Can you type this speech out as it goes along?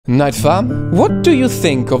Night fam, what do you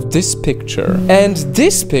think of this picture? And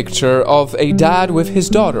this picture of a dad with his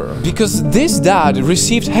daughter? Because this dad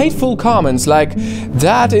received hateful comments like,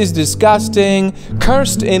 "That is disgusting,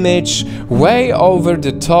 cursed image, way over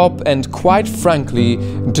the top and quite frankly,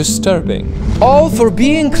 disturbing." All for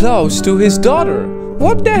being close to his daughter.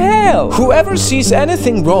 What the hell? Whoever sees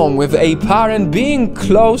anything wrong with a parent being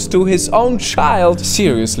close to his own child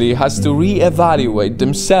seriously has to re-evaluate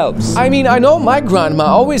themselves. I mean, I know my grandma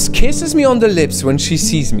always kisses me on the lips when she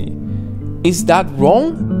sees me. Is that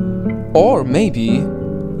wrong? Or maybe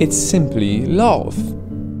it's simply love.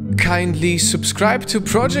 Kindly subscribe to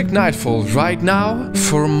Project Nightfall right now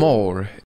for more